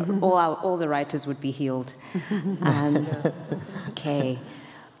 Then all the writers would be healed. Okay,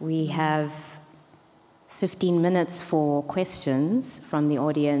 we have 15 minutes for questions from the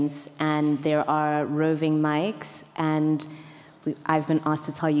audience, and there are roving mics, and I've been asked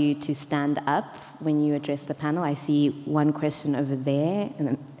to tell you to stand up when you address the panel. I see one question over there, and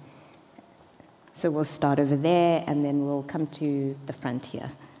then, so we'll start over there, and then we'll come to the front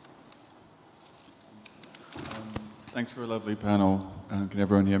here. Thanks for a lovely panel. Can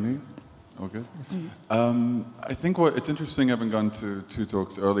everyone hear me? All good? I think it's interesting, having gone to two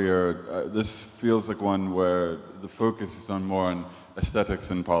talks earlier, this feels like one where the focus is more on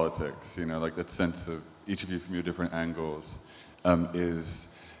aesthetics and politics, like that sense of each of you from your different angles is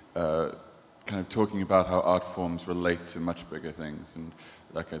kind of talking about how art forms relate to much bigger things and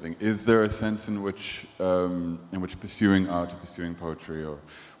that kind of thing. Is there a sense in which pursuing art or pursuing poetry or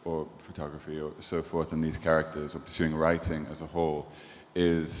photography or so forth in these characters, or pursuing writing as a whole,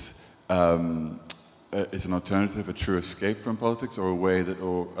 is an alternative, a true escape from politics, or a way that,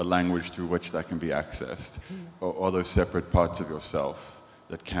 or a language through which that can be accessed, or are those separate parts of yourself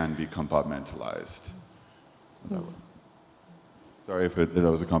that can be compartmentalized? Sorry if that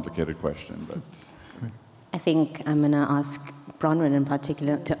was a complicated question, but... I think I'm going to ask Bronwyn in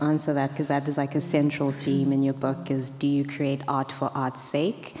particular to answer that, because that is like a central theme in your book, is do you create art for art's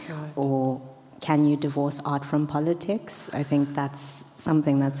sake, or can you divorce art from politics? I think that's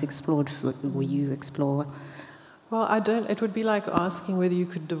something that's explored. Will you explore? Well, it would be like asking whether you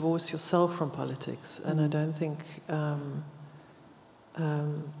could divorce yourself from politics, and I don't think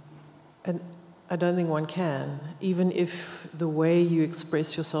one can, even if the way you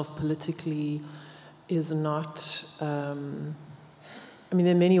express yourself politically is not. There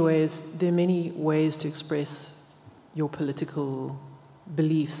are many ways to express your political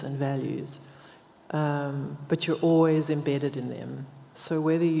beliefs and values, but you're always embedded in them. So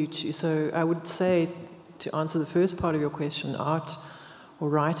whether you choose, so I would say, to answer the first part of your question, art or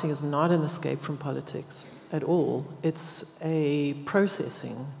writing is not an escape from politics at all. It's a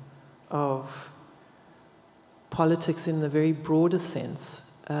processing of politics in the very broadest sense.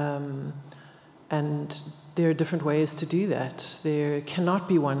 And there are different ways to do that. There cannot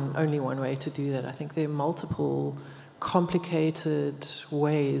be only one way to do that. I think there are multiple complicated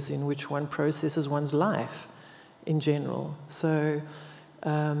ways in which one processes one's life in general. So,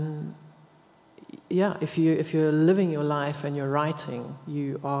 if you're living your life and you're writing,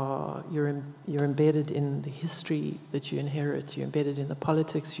 you're embedded in the history that you inherit. You're embedded in the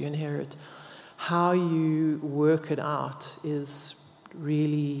politics you inherit. How you work it out is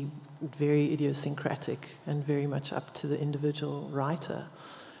really very idiosyncratic and very much up to the individual writer.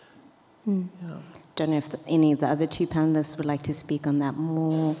 Yeah. Don't know if any of the other two panelists would like to speak on that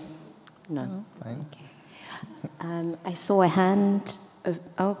more. No. Fine. Okay. I saw a hand.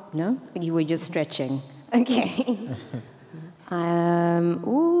 Oh no, you were just stretching. Okay.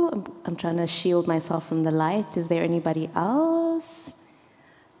 I'm trying to shield myself from the light. Is there anybody else?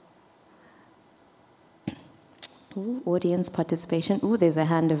 Ooh, audience participation. Ooh, there's a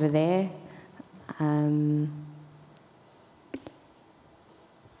hand over there.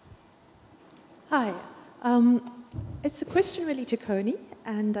 Hi. It's a question really to Koni,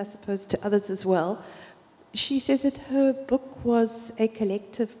 and I suppose to others as well. She said that her book was a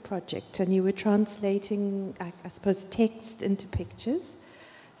collective project, and you were translating, I suppose, text into pictures.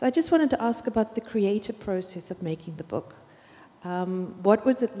 So I just wanted to ask about the creative process of making the book. What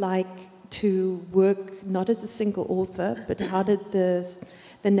was it like to work not as a single author, but how did the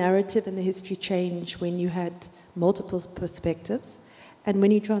narrative and the history change when you had multiple perspectives, and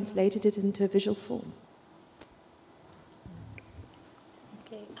when you translated it into a visual form?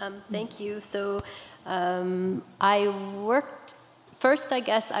 Okay, thank you. So I worked, first I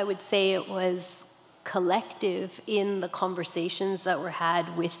guess I would say it was collective in the conversations that were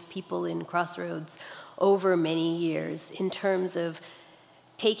had with people in Crossroads over many years, in terms of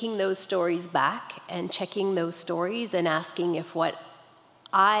taking those stories back and checking those stories and asking if what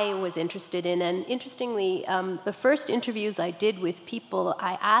I was interested in. And interestingly, the first interviews I did with people,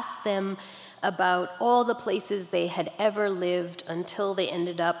 I asked them about all the places they had ever lived until they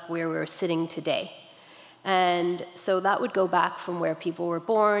ended up where we're sitting today. And so that would go back from where people were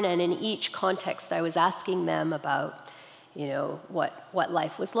born, and in each context I was asking them about, you know, what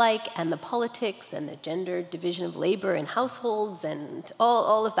life was like, and the politics and the gender division of labor in households and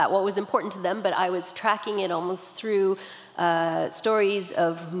all of that, what was important to them, but I was tracking it almost through stories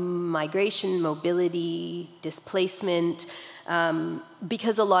of migration, mobility, displacement,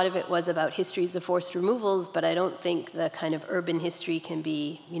 because a lot of it was about histories of forced removals, but I don't think the kind of urban history can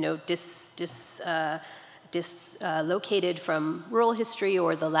be, you know, dislocated from rural history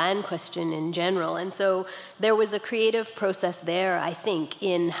or the land question in general. And so there was a creative process there, I think,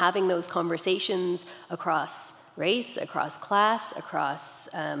 in having those conversations across race, across class, across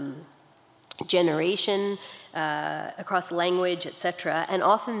generation, across language, etc. And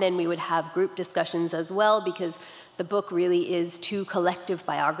often then we would have group discussions as well, because the book really is two collective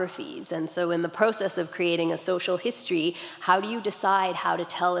biographies. And so in the process of creating a social history, how do you decide how to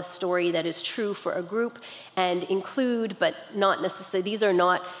tell a story that is true for a group and include, but not necessarily, these are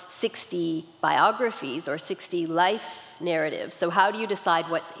not 60 biographies or 60 life narratives. So how do you decide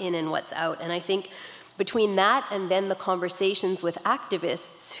what's in and what's out? And I think between that and then the conversations with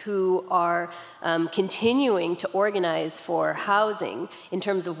activists who are continuing to organize for housing in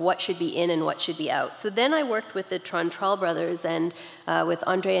terms of what should be in and what should be out. So then I worked with the Trantral brothers and with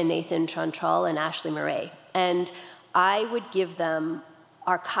Andre and Nathan Trantral and Ashley Murray. And I would give them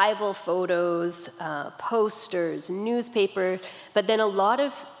archival photos, posters, newspaper, but then a lot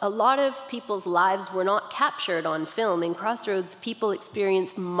of people's lives were not captured on film. In Crossroads, people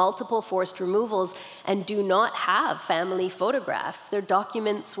experienced multiple forced removals and do not have family photographs. Their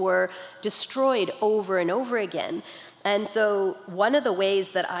documents were destroyed over and over again. And so one of the ways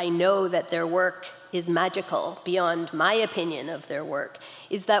that I know that their work is magical, beyond my opinion of their work,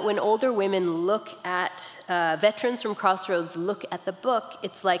 is that when older women look at, veterans from Crossroads look at the book,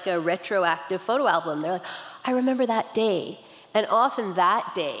 it's like a retroactive photo album. They're like, I remember that day. And often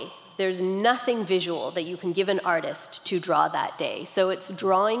that day, there's nothing visual that you can give an artist to draw that day. So it's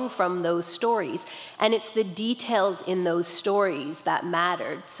drawing from those stories. And it's the details in those stories that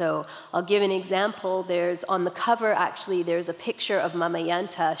mattered. So I'll give an example. There's, on the cover, actually, there's a picture of Mama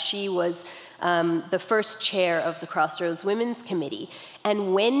Yanta. She was the first chair of the Crossroads Women's Committee.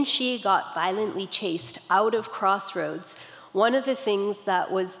 And when she got violently chased out of Crossroads, one of the things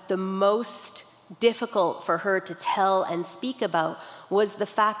that was the most difficult for her to tell and speak about was the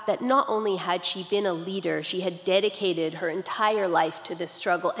fact that not only had she been a leader, she had dedicated her entire life to this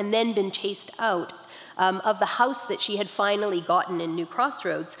struggle and then been chased out of the house that she had finally gotten in New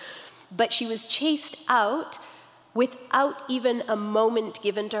Crossroads, but she was chased out without even a moment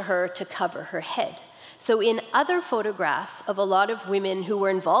given to her to cover her head. So in other photographs of a lot of women who were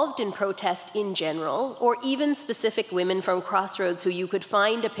involved in protest in general, or even specific women from Crossroads who you could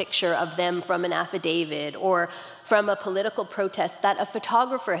find a picture of them from an affidavit or from a political protest that a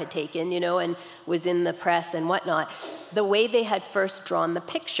photographer had taken, you know, and was in the press and whatnot, the way they had first drawn the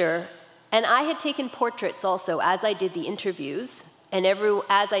picture, and I had taken portraits also as I did the interviews, and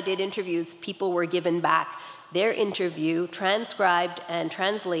as I did interviews, people were given back their interview, transcribed and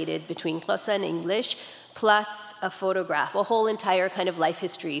translated between Xhosa and English, plus a photograph, a whole entire kind of life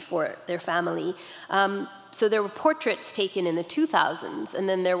history for their family. So there were portraits taken in the 2000s, and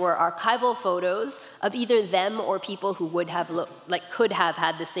then there were archival photos of either them or people who would have could have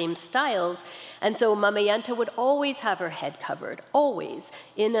had the same styles. And so Mama Yanta would always have her head covered, always,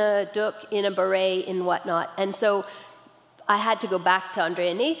 in a duk, in a beret, in whatnot. And so I had to go back to Andre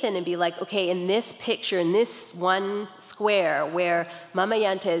and Nathan and be like, okay, in this picture, in this one square where Mama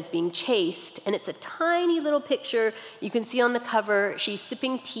Yanta is being chased, and it's a tiny little picture, you can see on the cover, she's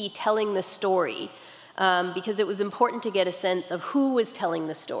sipping tea telling the story, because it was important to get a sense of who was telling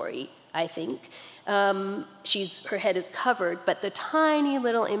the story, I think. Her head is covered, but the tiny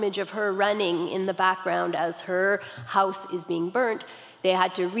little image of her running in the background as her house is being burnt, they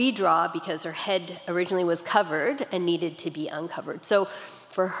had to redraw because her head originally was covered and needed to be uncovered. So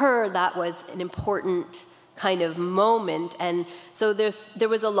for her, that was an important kind of moment. And so there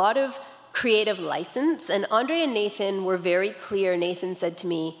was a lot of creative license. And Andre and Nathan were very clear. Nathan said to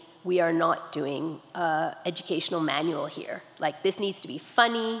me, we are not doing an educational manual here. Like, this needs to be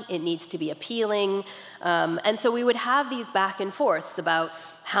funny, it needs to be appealing. And so we would have these back and forths about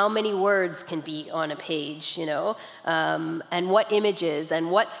how many words can be on a page, you know, and what images, and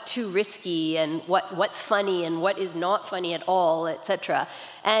what's too risky, and what's funny, and what is not funny at all, etc.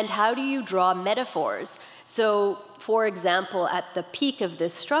 And how do you draw metaphors? So, for example, at the peak of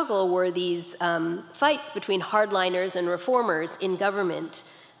this struggle were these fights between hardliners and reformers in government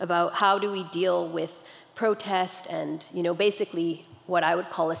about how do we deal with protest and, you know, basically what I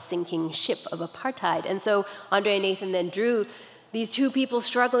would call a sinking ship of apartheid. And so Andre and Nathan then drew these two people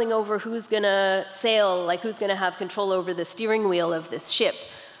struggling over who's going to sail, like who's going to have control over the steering wheel of this ship.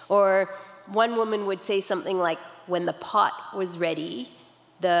 Or one woman would say something like, when the pot was ready,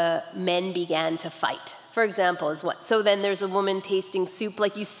 the men began to fight, for example, is what. So then there's a woman tasting soup.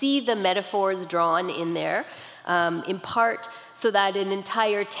 Like, you see the metaphors drawn in there, in part so that an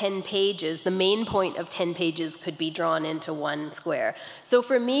entire 10 pages, the main point of 10 pages could be drawn into one square. So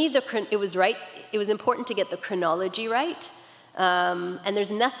for me, it was important to get the chronology right. And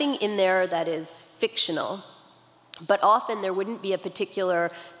there's nothing in there that is fictional. But often there wouldn't be a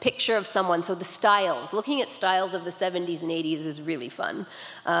particular picture of someone. So the styles, looking at styles of the 70s and 80s is really fun.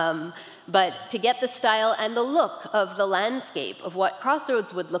 But to get the style and the look of the landscape of what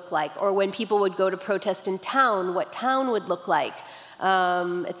Crossroads would look like, or when people would go to protest in town, what town would look like,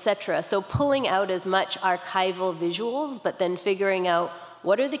 etc. So pulling out as much archival visuals, but then figuring out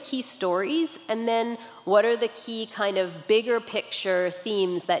what are the key stories, and then what are the key kind of bigger picture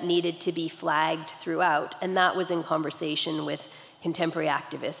themes that needed to be flagged throughout, and that was in conversation with contemporary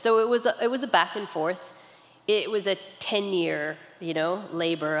activists. So it was a back and forth. It was a 10-year,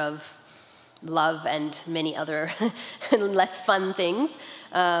 labor of love and many other less fun things.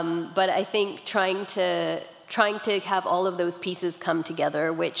 But I think trying to have all of those pieces come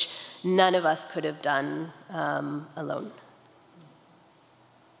together, which none of us could have done alone.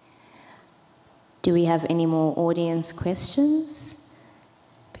 Do we have any more audience questions?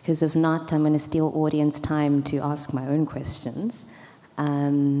 Because if not, I'm going to steal audience time to ask my own questions.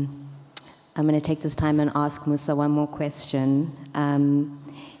 I'm going to take this time and ask Musa one more question.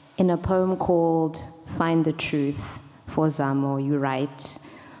 In a poem called Find the Truth for Zamo, you write,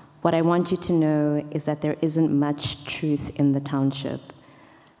 "What I want you to know is that there isn't much truth in the township."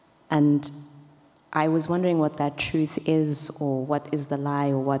 And I was wondering what that truth is, or what is the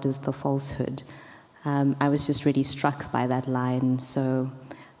lie, or what is the falsehood. I was just really struck by that line, so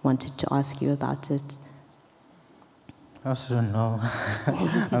wanted to ask you about it. I also don't know.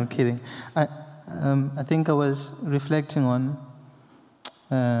 I'm kidding. I think I was reflecting on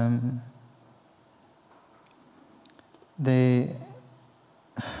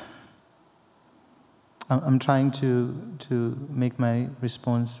I'm trying to make my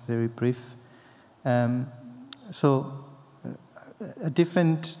response very brief.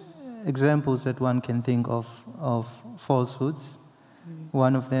 Different examples that one can think of falsehoods.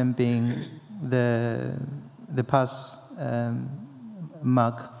 One of them being the pass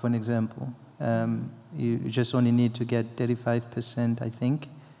mark, for an example. You just only need to get 35%, I think,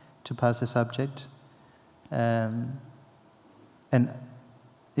 to pass the subject. And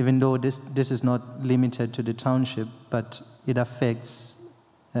even though this is not limited to the township, but it affects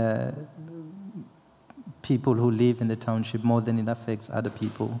people who live in the township more than it affects other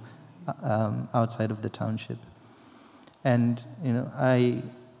people outside of the township. And I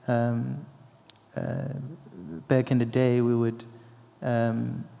back in the day we would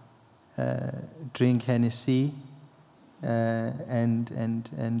drink Hennessy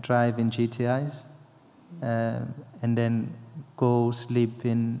and drive in GTIs, and then go sleep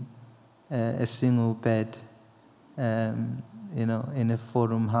in a single bed, in a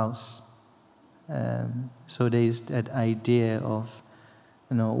four-room house. So there is that idea of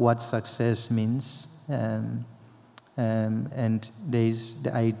what success means, and there's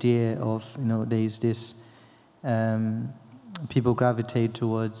the idea of there's this people gravitate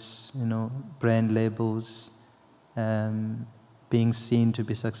towards brand labels, being seen to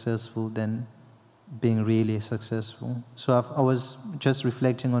be successful than being really successful. So I was just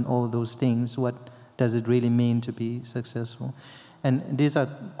reflecting on all those things. What does it really mean to be successful? And these are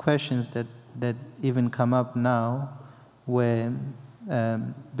questions that even come up now, where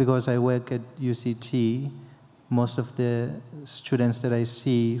because I work at UCT, most of the students that I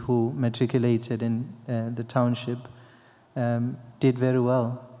see who matriculated in the township did very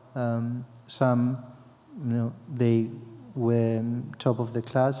well. Some, they were top of the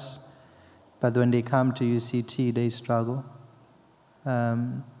class, but when they come to UCT, they struggle.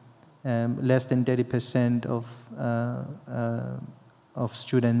 Less than 30% of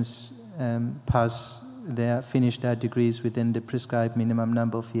students finish their degrees within the prescribed minimum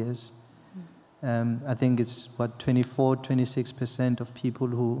number of years. I think it's 26% of people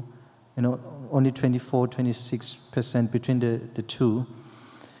who, only 26% between the two.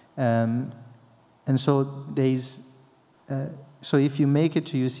 And so so if you make it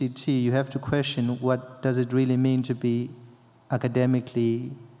to UCT, you have to question, what does it really mean to be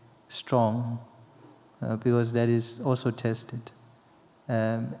academically strong? Because that is also tested.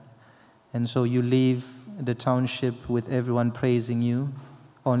 And so you leave the township with everyone praising you,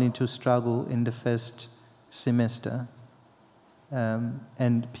 only to struggle in the first semester.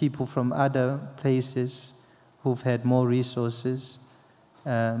 and people from other places who've had more resources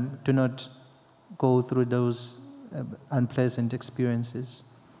do not go through those unpleasant experiences.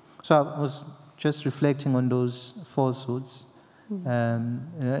 So I was just reflecting on those falsehoods.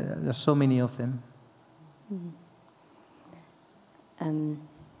 There's so many of them. I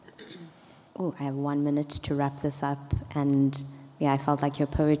have 1 minute to wrap this up, and yeah, I felt like your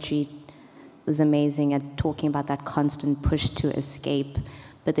poetry was amazing at talking about that constant push to escape,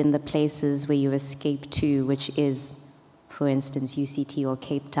 but then the places where you escape to, which is, for instance, UCT or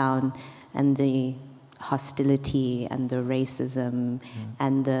Cape Town, and the hostility and the racism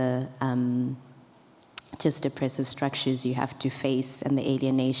and the just oppressive structures you have to face and the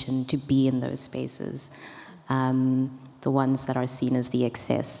alienation to be in those spaces. The ones that are seen as the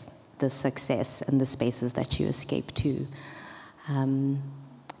excess, the success, and the spaces that you escape to.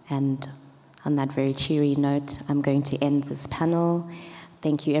 And on that very cheery note, I'm going to end this panel.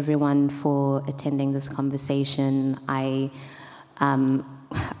 Thank you everyone for attending this conversation. I'm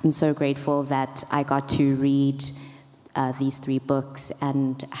so grateful that I got to read these 3 books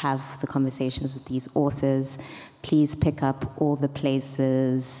and have the conversations with these authors. Please pick up all the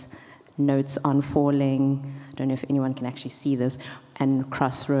places, Notes on Falling, I don't know if anyone can actually see this, and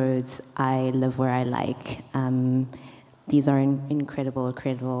Crossroads, I Live Where I Like. These are incredible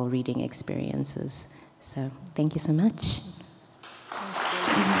reading experiences. So thank you so much.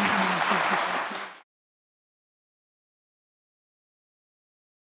 Thank you.